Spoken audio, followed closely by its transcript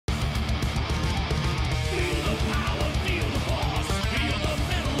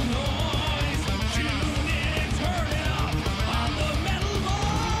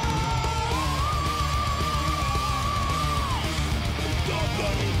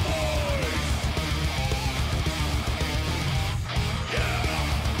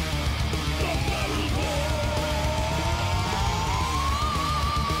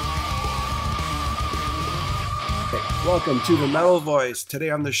welcome to the Metal Voice. Today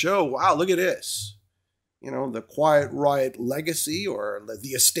on the show, wow, look at this. You know, the Quiet Riot legacy, or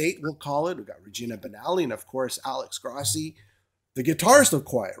the estate, we'll call it. We've got Regina Banali and, of course, Alex Grossi, the guitarist of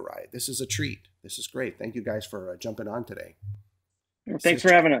Quiet Riot. This is a treat. This is great. Thank you guys for jumping on today. Thanks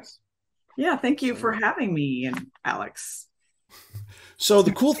for having us. Yeah, thank you for having me and Alex. So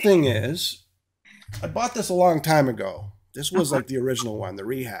the cool thing is, I bought this a long time ago. This was like the original one, the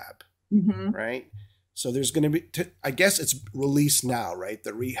Rehab, right? So there's going to be, I guess it's released now, right?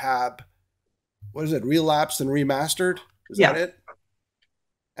 The Rehab, what is it? Relapsed and Remastered? Is that it?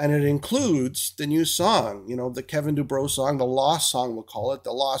 And it includes the new song, you know, the Kevin Dubrow song, the Lost song, we'll call it,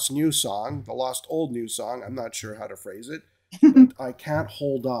 the Lost New song, the Lost Old New song. I'm not sure how to phrase it. But I Can't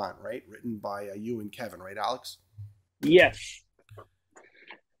Hold On, right? Written by you and Kevin, right, Alex? Yes.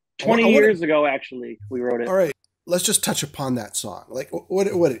 20 years ago, actually, we wrote it. All right. Let's just touch upon that song. Like, what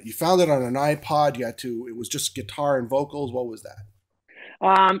you found it on an iPod? You had to, it was just guitar and vocals. What was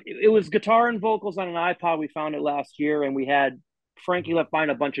that? It was guitar and vocals on an iPod. We found it last year, and we had Frankie left behind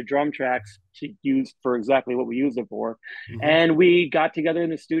a bunch of drum tracks to use for exactly what we used it for. And we got together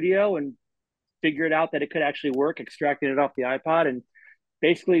in the studio and figured out that it could actually work, extracting it off the iPod. And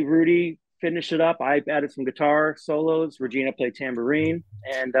basically, Rudy finished it up. I added some guitar solos. Regina played tambourine,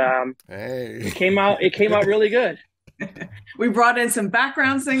 and it came out really good. We brought in some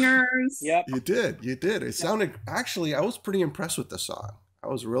background singers. Yep, you did. It sounded, actually, I was pretty impressed with the song. I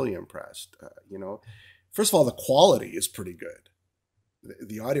was really impressed. You know, first of all, the quality is pretty good.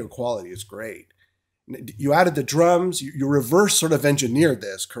 The audio quality is great. You added the drums. You reverse sort of engineered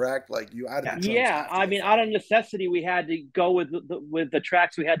this, correct? Like you added the drums. Yeah, I mean, out of necessity, we had to go with the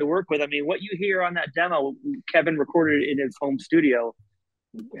tracks we had to work with. I mean, what you hear on that demo, Kevin recorded it in his home studio.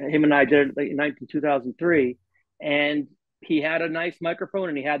 Him and I did it in 2003, and he had a nice microphone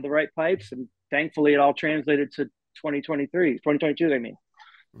and he had the right pipes, and thankfully, it all translated to 2022. I mean,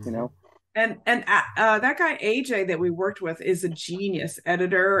 you know. And that guy AJ that we worked with is a genius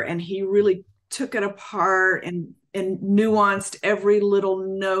editor, and he really took it apart and nuanced every little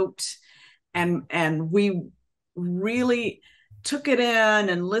note, and we really took it in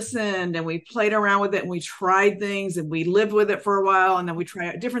and listened, and we played around with it, and we tried things, and we lived with it for a while, and then we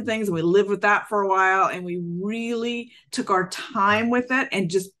tried different things, and we lived with that for a while, and we really took our time with it and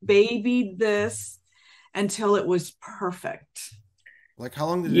just babied this until it was perfect. Like, how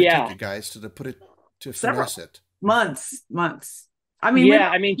long did it take you guys to put it, to finesse it? Months. I mean, we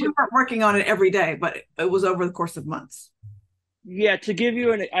weren't working on it every day, but it was over the course of months. Yeah, to give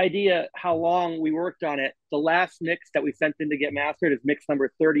you an idea how long we worked on it, the last mix that we sent in to get mastered is mix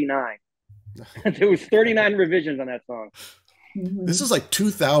number 39. There was 39 revisions on that song. This is like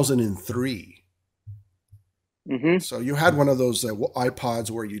 2003. So you had one of those iPods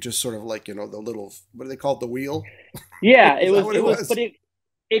where you just sort of like, you know, the little, what do they call it, the wheel? Yeah, but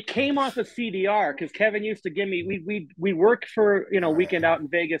it came off a CDR because Kevin used to give me, we worked for, you know, weekend out in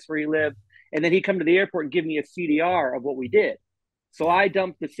Vegas where he lived, and then he'd come to the airport and give me a CDR of what we did. So I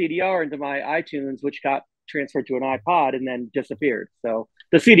dumped the CDR into my iTunes, which got transferred to an iPod and then disappeared. So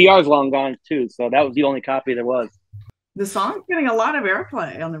the CDR is long gone too. So that was the only copy there was. The song's getting a lot of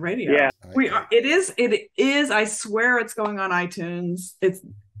airplay on the radio. Yeah, it is. I swear it's going on iTunes.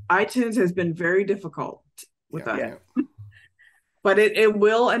 iTunes has been very difficult with that. Yeah. But it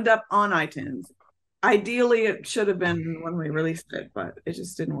will end up on iTunes. Ideally, it should have been when we released it, but it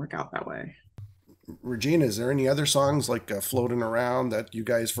just didn't work out that way. Regina, is there any other songs like floating around that you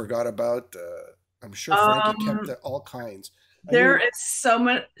guys forgot about? I'm sure Frankie kept all kinds. There is so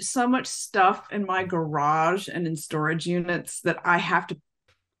much stuff in my garage and in storage units that I have to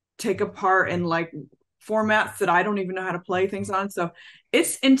take apart in like formats that I don't even know how to play things on. So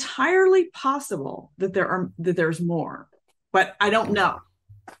it's entirely possible that there's more, but I don't know.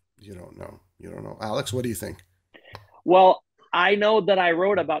 You don't know. Alex, what do you think? Well, I know that I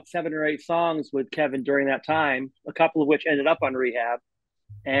wrote about 7 or 8 songs with Kevin during that time, a couple of which ended up on Rehab.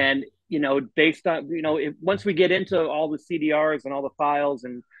 And, you know, based on, you know, once we get into all the CDRs and all the files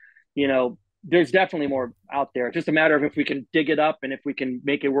and, you know, there's definitely more out there. It's just a matter of if we can dig it up and if we can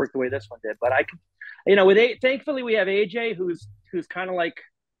make it work the way this one did. But I could, you know, thankfully we have AJ who's kind of like,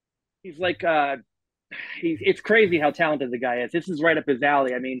 it's crazy how talented the guy is. This is right up his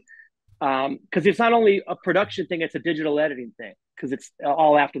alley. I mean, because it's not only a production thing, it's a digital editing thing because it's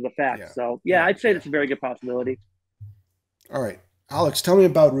all after the fact. Yeah. So yeah, I'd say it's a very good possibility. All right, Alex, tell me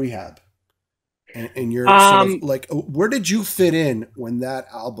about Rehab and your sort of, like, where did you fit in when that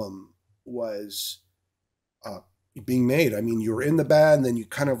album was being made? I mean, you were in the band, then you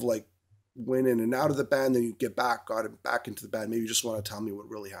kind of like went in and out of the band, then you got back into the band. Maybe you just want to tell me what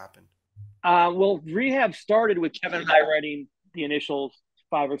really happened. Well, Rehab started with Kevin and I writing the initial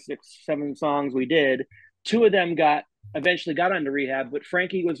 5 or 6, 7 songs we did. Two of them eventually got onto Rehab, but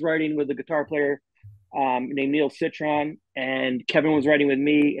Frankie was writing with a guitar player named Neil Citron, and Kevin was writing with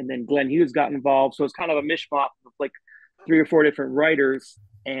me, and then Glenn Hughes got involved. So it's kind of a mishmash of like 3 or 4 different writers.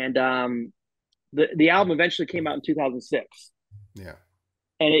 And the album eventually came out in 2006. Yeah.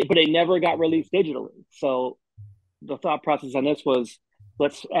 But it never got released digitally. So the thought process on this was,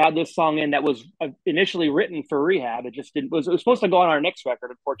 let's add this song in that was initially written for Rehab. It just didn't. It was supposed to go on our next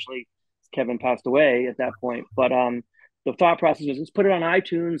record. Unfortunately, Kevin passed away at that point. But the thought process was, let's put it on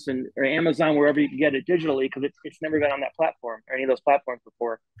iTunes or Amazon, wherever you can get it digitally, because it's never been on that platform or any of those platforms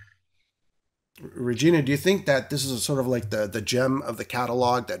before. Regina, do you think that this is sort of like the gem of the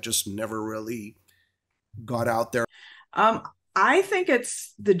catalog that just never really got out there? I think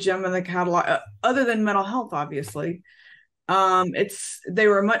it's the gem of the catalog, other than Mental Health, obviously. They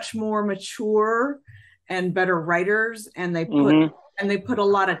were much more mature and better writers, and they put a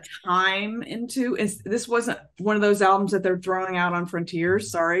lot of time into. This wasn't one of those albums that they're throwing out on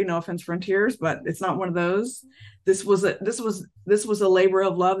Frontiers. Sorry, no offense, Frontiers, but it's not one of those. This was a labor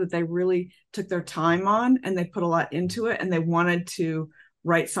of love that they really took their time on, and they put a lot into it, and they wanted to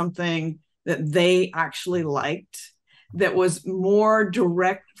write something that they actually liked, that was more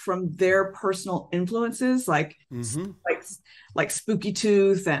direct from their personal influences, like Spooky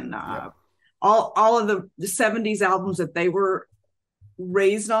Tooth and all of the 70s albums that they were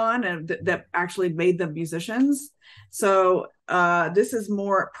raised on, and that actually made them musicians. So this is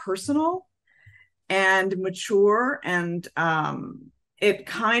more personal and mature, and it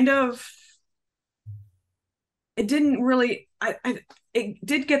didn't really, it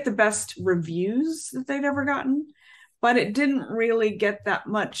did get the best reviews that they'd ever gotten, but it didn't really get that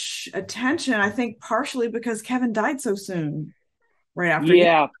much attention, I think partially because Kevin died so soon right after.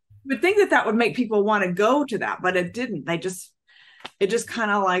 Yeah. You would think that would make people want to go to that, but it didn't. It just kind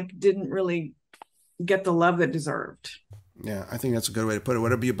of like didn't really get the love it deserved. Yeah, I think that's a good way to put it.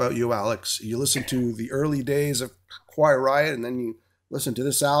 What would it be about you, Alex? You listen to the early days of Quiet Riot, and then you listen to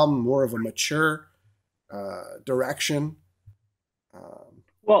this album, more of a mature direction.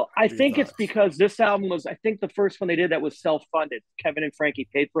 Well, I think it's because this album was, I think the first one they did that was self-funded. Kevin and Frankie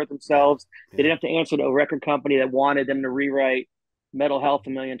paid for it themselves. Yeah. They didn't have to answer to a record company that wanted them to rewrite Mental Health a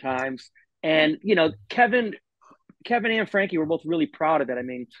million times. And, Kevin and Frankie were both really proud of it. I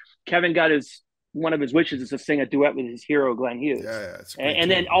mean, Kevin got one of his wishes is to sing a duet with his hero, Glenn Hughes. Yeah, and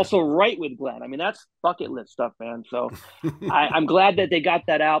then also write with Glenn. I mean, that's bucket list stuff, man. So I'm glad that they got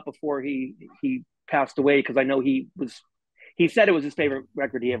that out before he passed away, because I know he said it was his favorite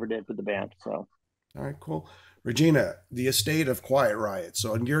record he ever did with the band. So, all right, cool. Regina, the estate of Quiet Riot.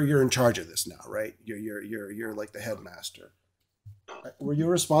 So, and you're in charge of this now, right? You're like the headmaster. Were you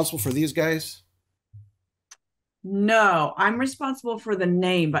responsible for these guys? No, I'm responsible for the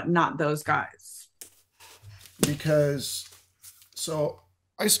name, but not those guys. Because,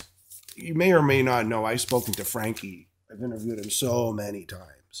 you may or may not know, I've spoken to Frankie. I've interviewed him so many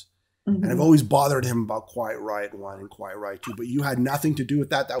times. Mm-hmm. And I've always bothered him about Quiet Riot 1 and Quiet Riot 2, but you had nothing to do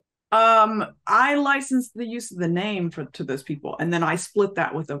with that. I licensed the use of the name to those people, and then I split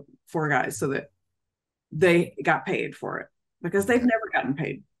that with the 4 guys so that they got paid for it, because they've never gotten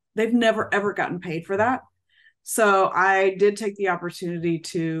paid. They've never, ever gotten paid for that. So I did take the opportunity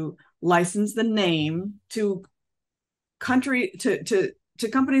to license the name to companies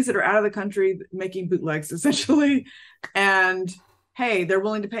that are out of the country making bootlegs, essentially. And hey, they're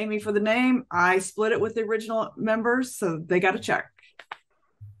willing to pay me for the name. I split it with the original members, so they got a check.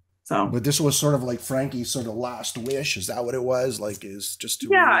 So, but this was sort of like Frankie's sort of last wish. Is that what it was? Like, is just to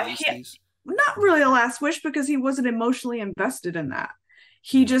release these? Not really a last wish, because he wasn't emotionally invested in that.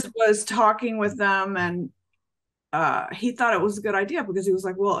 He just was talking with them, and he thought it was a good idea, because he was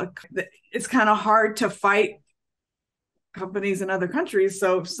like, well, it's kind of hard to fight companies in other countries.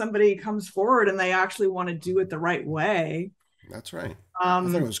 So if somebody comes forward and they actually want to do it the right way. That's right. I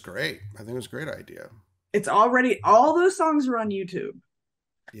think it was great. I think it was a great idea. It's already, all those songs are on YouTube.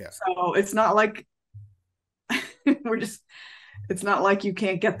 Yeah. So it's not like it's not like you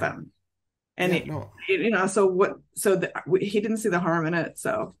can't get them. And he didn't see the harm in it.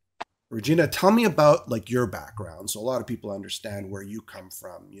 So Regina, tell me about like your background. So a lot of people understand where you come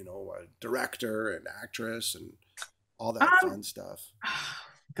from, a director and actress and all that fun stuff.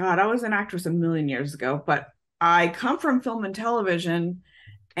 God, I was an actress a million years ago, but I come from film and television,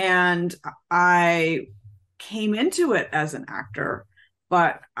 and I came into it as an actor,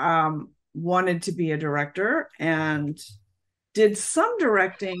 but wanted to be a director, and did some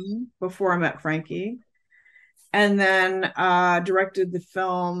directing before I met Frankie, and then directed the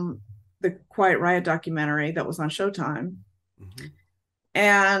film the Quiet Riot documentary that was on Showtime. Mm-hmm.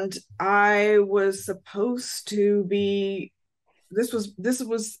 And I was supposed to be, this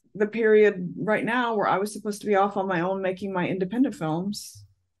was the period right now where I was supposed to be off on my own making my independent films.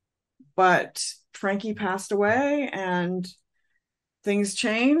 But Frankie passed away and things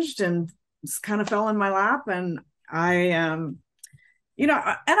changed and it's kind of fell in my lap. And I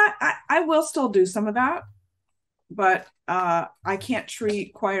will still do some of that, but I can't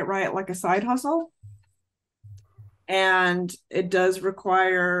treat Quiet Riot like a side hustle. And it does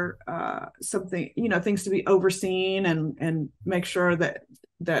require something, things to be overseen and make sure that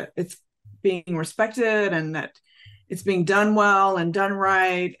it's being respected and that it's being done well and done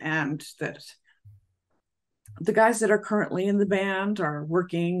right, and that the guys that are currently in the band are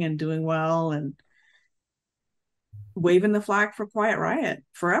working and doing well and waving the flag for Quiet Riot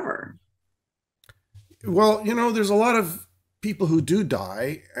forever. Well, there's a lot of people who do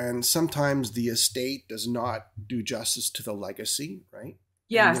die, and sometimes the estate does not do justice to the legacy, right?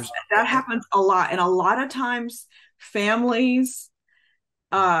 Yes, that happens a lot. And a lot of times families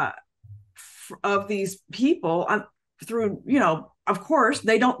of these people through, of course,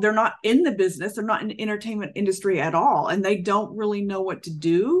 they're not in the business. They're not in the entertainment industry at all. And they don't really know what to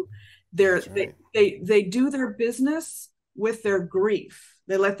do. Right. They do their business with their grief.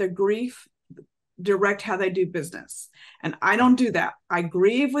 They let their grief direct how they do business. And I don't do that. I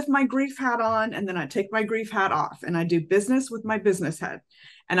grieve with my grief hat on, and then I take my grief hat off and I do business with my business hat.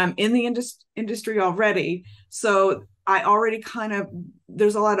 And I'm in the industry already. So I already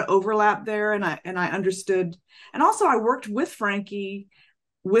there's a lot of overlap there, and I understood. And also I worked with Frankie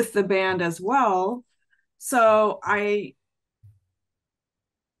with the band as well. So I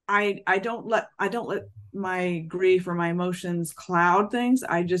don't let my grief or my emotions cloud things.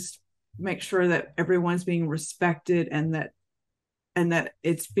 I just make sure that everyone's being respected and that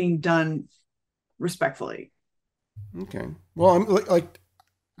it's being done respectfully. Okay. Well, I'm like,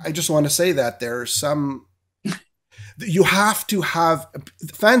 I just want to say that there are some, you have to have,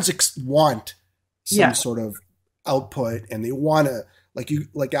 fans want some sort of output, and they want to,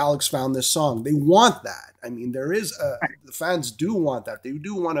 like Alex found this song. They want that. I mean, there is the fans do want that. They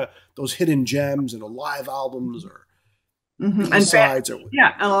do want those hidden gems and live albums or B-sides. And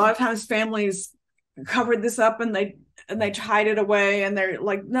a lot of times families covered this up and they hide it away, and they're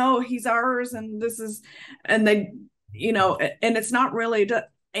like, no, he's ours, and this is, and they, and it's not really,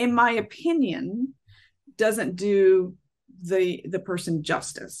 in my opinion, doesn't do the person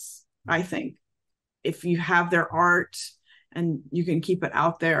justice. I think if you have their art and you can keep it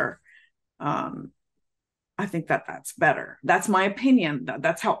out there, I think that's better. That's my opinion.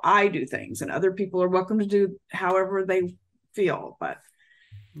 That's how I do things, and other people are welcome to do however they feel. But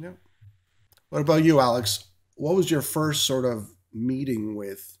yeah. What about you, Alex? What was your first sort of meeting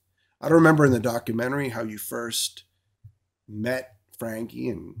with? I don't remember in the documentary how you first met Frankie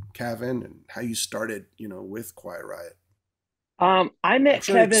and Kevin, and how you started, with Quiet Riot. I met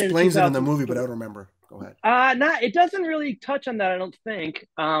Kevin. It explains it in the movie, but I don't remember. Go ahead. It doesn't really touch on that, I don't think.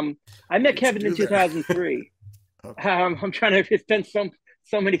 I met Kevin in 2003. Okay. I'm trying to. It's been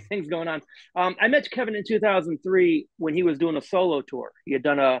so many things going on. I met Kevin in 2003 when he was doing a solo tour. He had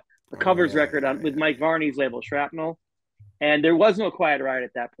done a covers record with Mike Varney's label Shrapnel, and there was no Quiet Riot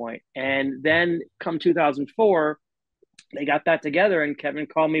at that point. And then come 2004, they got that together, and Kevin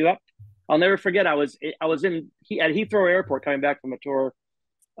called me up. I'll never forget. I was at Heathrow Airport coming back from a tour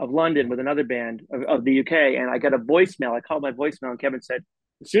of London with another band of the UK, and I got a voicemail. I called my voicemail, and Kevin said,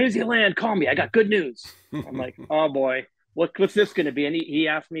 "As soon as you land, call me. I got good news." I'm like, "Oh boy, what's this going to be?" And he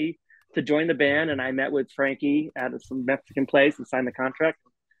asked me to join the band, and I met with Frankie at some Mexican place and signed the contract.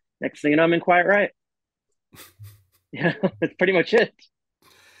 Next thing you know, I'm in Quiet Riot. Yeah, that's pretty much it.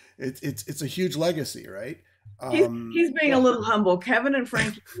 It's a huge legacy, right? He's being a little humble. Kevin and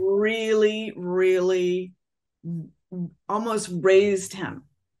Frankie really, really almost raised him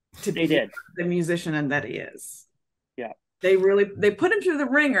to be the musician and that he is. Yeah. They put him through the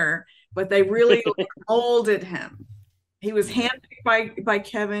ringer, but they really molded him. He was handpicked by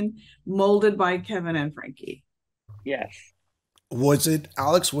Kevin, molded by Kevin and Frankie. Yes. Was it,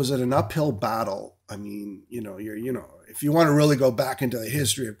 Alex, was it an uphill battle? I mean, if you want to really go back into the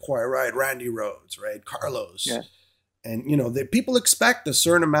history of Quiet Riot, Randy Rhoads, right? Carlos. Yeah. And, the people expect a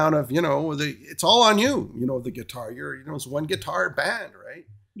certain amount of, it's all on you, the guitar. It's one guitar band, right?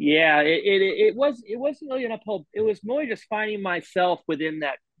 Yeah, it wasn't really an uphill. It was more just finding myself within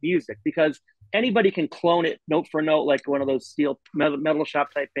that music, because anybody can clone it note for note, like one of those steel metal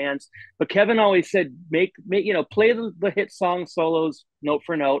shop type bands. But Kevin always said, make play the hit song solos note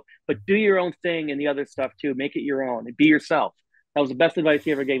for note, but do your own thing and the other stuff too. Make it your own and be yourself. That was the best advice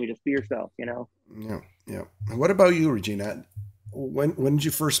he ever gave me. Just be yourself, you know? Yeah. Yeah. And what about you, Regina? When did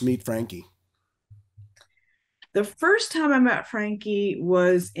you first meet Frankie? The first time I met Frankie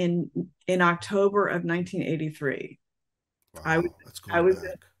was in October of 1983. Wow, that's I going was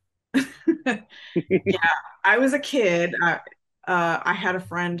back. yeah, I was a kid. I had a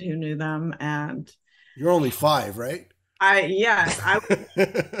friend who knew them, and You're only 5, right? yes, I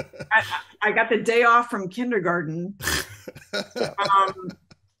got the day off from kindergarten,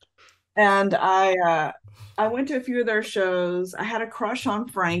 and I went to a few of their shows. I had a crush on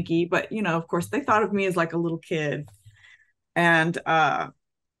Frankie, but of course, they thought of me as like a little kid, and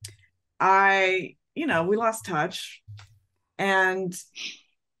we lost touch, and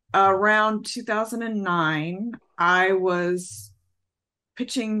around 2009, I was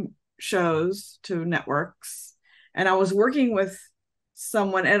pitching shows to networks, and I was working with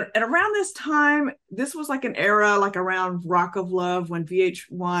someone. And around this time, this was like an era, like around Rock of Love, when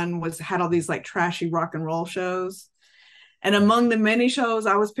VH1 had all these like trashy rock and roll shows. And among the many shows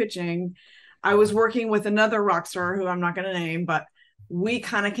I was pitching, I was working with another rock star who I'm not going to name, but we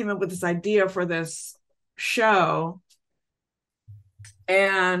kind of came up with this idea for this show.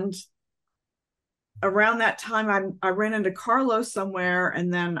 And around that time, I ran into Carlos somewhere,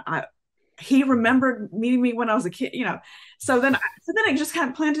 and then he remembered meeting me when I was a kid, So then it just kind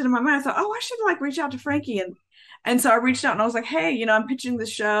of planted in my mind. I thought, oh, I should like reach out to Frankie, and so I reached out and I was like, hey, I'm pitching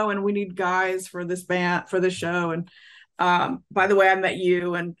this show, and we need guys for this band for this show. And by the way, I met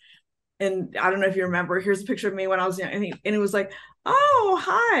you, and I don't know if you remember. Here's a picture of me when I was young, and he was like, oh,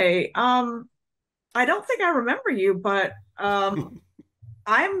 hi. I don't think I remember you, but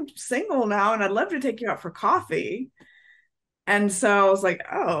I'm single now and I'd love to take you out for coffee. And so I was like,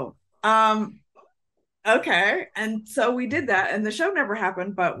 oh, okay. And so we did that, and the show never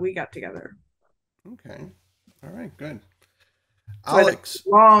happened, but we got together. Okay. All right, good. So Alex.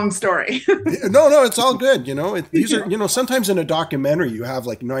 Long story. No, it's all good. These are, sometimes in a documentary, you have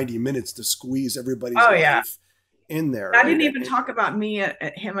like 90 minutes to squeeze everybody's life in there. I didn't even talk about me,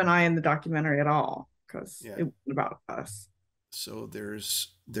 him and I in the documentary at all, because it wasn't about us. So there's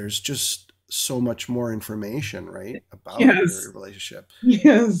just so much more information, right, about your relationship.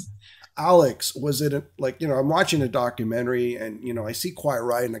 Yes. Alex, was it like, I'm watching a documentary, and, I see Quiet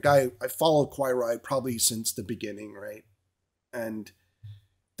Riot, and I followed Quiet Riot probably since the beginning, right? And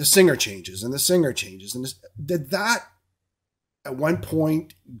the singer changes, and the singer changes. And did that at one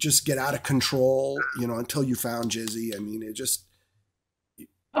point just get out of control, until you found Jizzy? I mean, it just...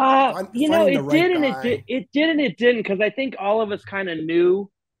 it did and it didn't, because I think all of us kind of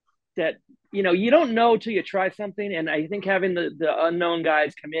knew that, you don't know till you try something. And I think having the unknown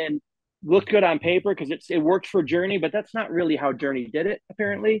guys come in looked good on paper because it worked for Journey, but that's not really how Journey did it,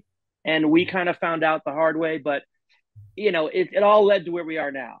 apparently. And we kind of found out the hard way, but it all led to where we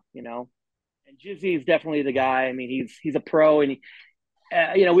are now, And Jizzy is definitely the guy. I mean, he's a pro, and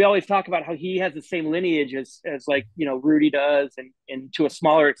we always talk about how he has the same lineage as like, Rudy does, and to a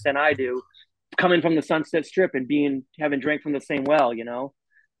smaller extent I do, coming from the Sunset Strip and having drank from the same well,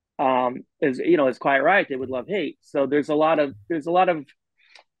 as Quiet Riot did with Love Hate. So there's a lot of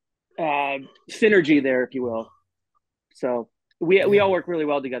synergy there, if you will. So we all work really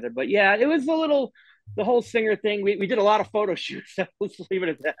well together. But yeah, it was the whole singer thing. We did a lot of photo shoots. Let's leave it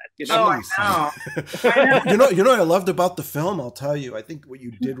at that. I know. You know what I loved about the film? I'll tell you. I think what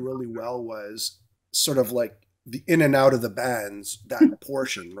you did really well was sort of like the in and out of the bands, that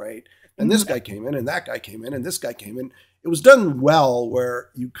portion, right? And this guy came in, and that guy came in, and this guy came in. It was done well,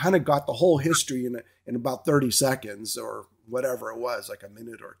 where you kind of got the whole history in about 30 seconds or whatever it was, like a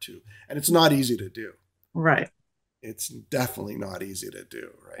minute or two. And it's not easy to do. Right. It's definitely not easy to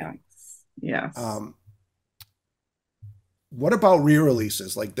do, right? Yes. What about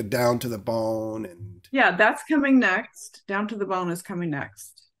re-releases, like the Down to the Bone? And yeah, that's coming next. Down to the Bone is coming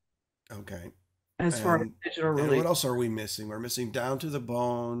next. Okay. As far as digital release. What else are we missing? We're missing Down to the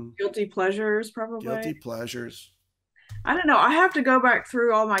Bone. Guilty Pleasures, probably. Guilty Pleasures. I don't know. I have to go back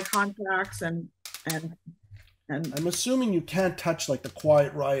through all my contracts and I'm assuming you can't touch like the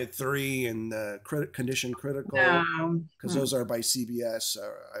Quiet Riot 3 and the Condition Critical, because those are by CBS.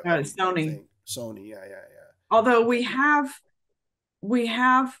 Sony. Sony, yeah. Although we have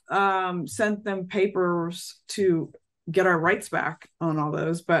sent them papers to get our rights back on all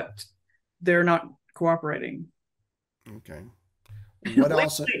those, but they're not cooperating. Okay. What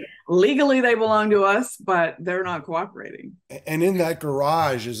else? Legally, they belong to us, but they're not cooperating. And in that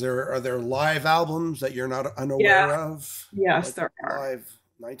garage, are there live albums that you're not unaware of? Yes, like there are. Live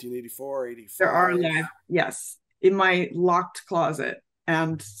 1984, 85. There are live, yes, in my locked closet,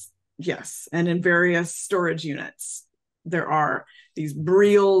 and yes, and in various storage units. there are these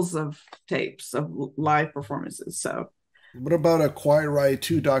reels of tapes of live performances. So what about a Quiet Riot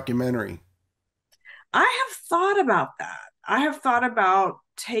 2 documentary? I have thought about that. I have thought about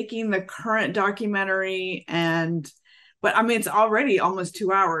taking the current documentary but I mean, it's already almost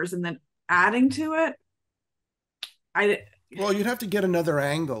 2 hours, and then adding to it. Well, you'd have to get another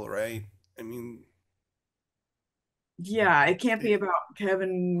angle, right? I mean, yeah, it can't be about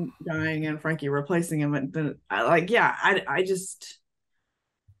Kevin dying and Frankie replacing him. And then, I just,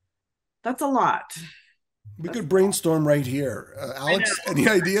 that's a lot. We could brainstorm right here. Alex, any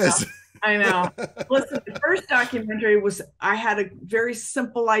ideas? I know. Listen, the first documentary I had a very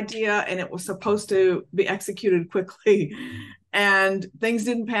simple idea, and it was supposed to be executed quickly. And things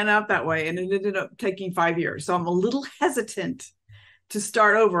didn't pan out that way. And it ended up taking 5 years. So I'm a little hesitant to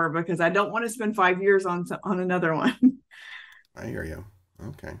start over because I don't want to spend 5 years on another one. I hear you.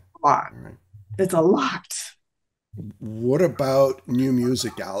 Okay. A lot. All right. It's a lot. What about new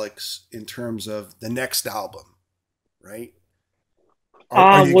music, Alex, in terms of the next album, right?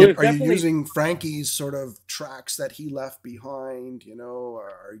 Are you using Frankie's sort of tracks that he left behind, or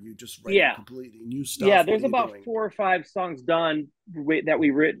are you just writing completely new stuff? Yeah, there's about 4 or 5 songs done that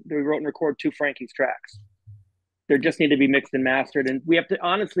we wrote and recorded to Frankie's tracks. They just need to be mixed and mastered. And we have to,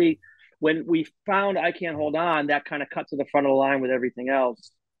 honestly, when we found I Can't Hold On, that kind of cut to the front of the line with everything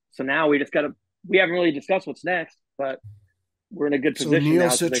else. So now we haven't really discussed what's next, but we're in a good position. So Neil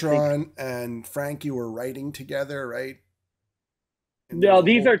Citron and Frankie were writing together, right? No,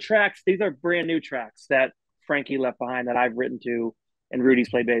 these are tracks. These are brand new tracks that Frankie left behind that I've written to, and Rudy's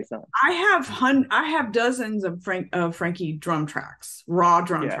played bass on. I have dozens of Frankie drum tracks, raw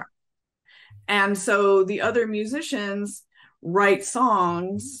drum tracks, and so the other musicians write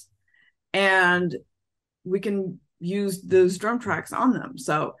songs, and we can use those drum tracks on them.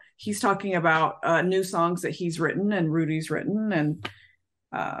 So he's talking about new songs that he's written and Rudy's written, and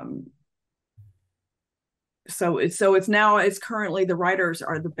So it's currently the writers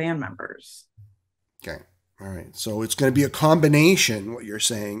are the band members. Okay. All right. So it's going to be a combination, what you're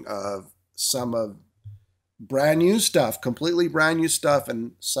saying, of some of brand new stuff, completely brand new stuff,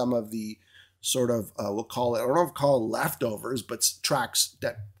 and some of the sort of, we'll call it, I don't know if call it leftovers, but tracks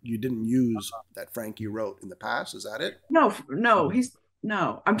that you didn't use that Frankie wrote in the past. Is that it?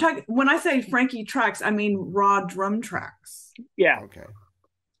 No. I'm talking, when I say Frankie tracks, I mean raw drum tracks. Yeah. Okay.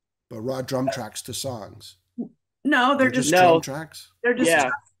 But raw drum tracks to songs. No, they're just drum tracks. They're just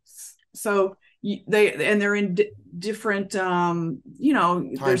tracks. So they're in different, time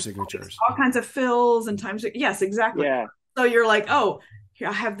there's signatures, all kinds of fills and times. Yes, exactly. Yeah. So you're like, oh, here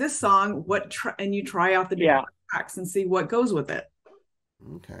I have this song. And you try out the different tracks and see what goes with it.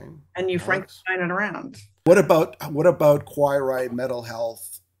 Okay. And you Frankenstein it around. What about Quiet Riot Mental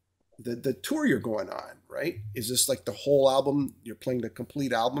Health? The tour you're going on, right? Is this like the whole album? You're playing the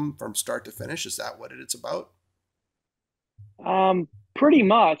complete album from start to finish? Is that what it's about? Pretty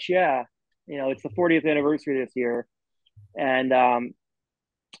much, yeah. It's the 40th anniversary this year, and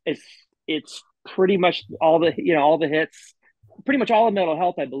it's pretty much all the hits, pretty much all of Mental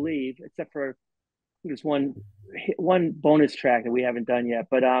Health, I believe, except for there's one bonus track that we haven't done yet.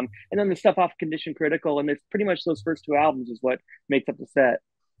 But and then the stuff off Condition Critical, and it's pretty much those first 2 albums is what makes up the set.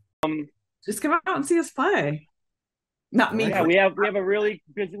 Just come out and see us play. Not me. Yeah, we have a really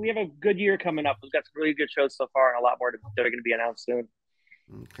busy. We have a good year coming up. We've got some really good shows so far, and a lot more that are going to be announced soon.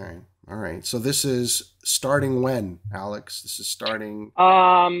 Okay, all right. So this is starting when, Alex? This is starting.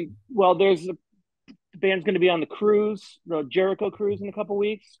 Well, the band's going to be on the cruise, the Jericho cruise, in a couple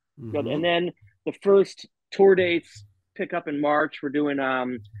weeks, and then the first tour dates pick up in March. We're doing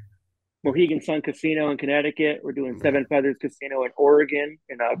Mohegan Sun Casino in Connecticut. We're doing Seven Feathers Casino in Oregon,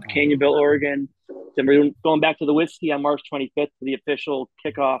 in Canyonville, Oregon. Then we're going back to the Whiskey on March 25th for the official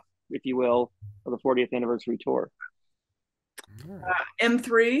kickoff, if you will, of the 40th anniversary tour.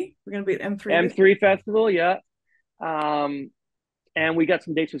 M3, we're going to be at M3. M3 Festival, yeah. And we got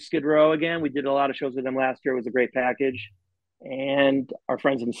some dates with Skid Row again. We did a lot of shows with them last year. It was a great package. And our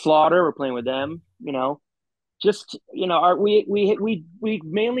friends in Slaughter, we're playing with them. We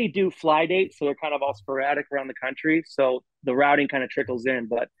mainly do fly dates, so they're kind of all sporadic around the country. So the routing kind of trickles in,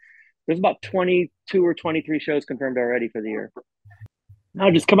 but there's about 22 or 23 shows confirmed already for the year.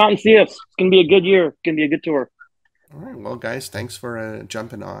 Now just come out and see us. It's going to be a good year. It's going to be a good tour. All right. Well, guys, thanks for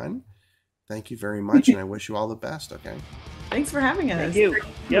jumping on. Thank you very much, and I wish you all the best, okay? Thanks for having us. Thank you.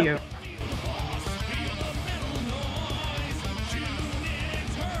 Thank you.